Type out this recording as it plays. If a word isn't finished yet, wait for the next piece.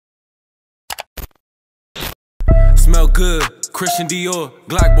Smell good, Christian Dior.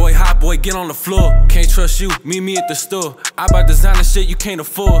 Glock boy, hot boy, get on the floor. Can't trust you, meet me at the store. I buy designer shit you can't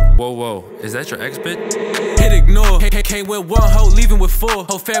afford. Whoa, is that your ex bitch? Hit ignore, came with one hoe, leaving with four.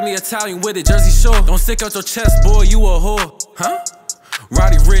 Whole family Italian with it, Jersey Shore. Don't stick out your chest, boy, you a whore. Huh?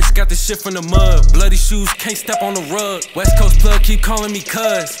 Roddy Rich, got the shit from the mud. Bloody shoes, can't step on the rug. West Coast plug, keep calling me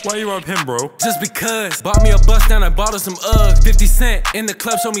cuz. Why you up him, bro? Just because. Bought me a bus down, I bought her some Uggs. 50 cent, in the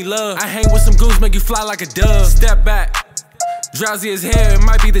club, show me love. I hang with some goons, make you fly like a dove. Step back. Drowsy as hell, it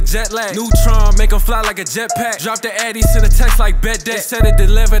might be the jet lag. Neutron, make 'em fly like a jetpack. Drop the Addy, send a text like bet that. They said it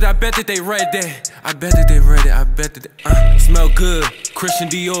delivered, I bet that they read that. I bet that they read it, I bet that they, Smell good, Christian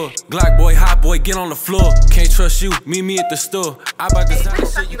Dior. Glock boy, hot boy, get on the floor. Can't trust you, meet me at the store. I buy designer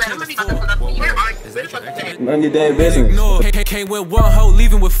shit you can't afford. Is that your ex bitch? None of your damn business. Ignore, came with one hoe,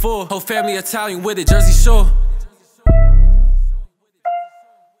 leaving with four. Whole family Italian with it, Jersey Shore.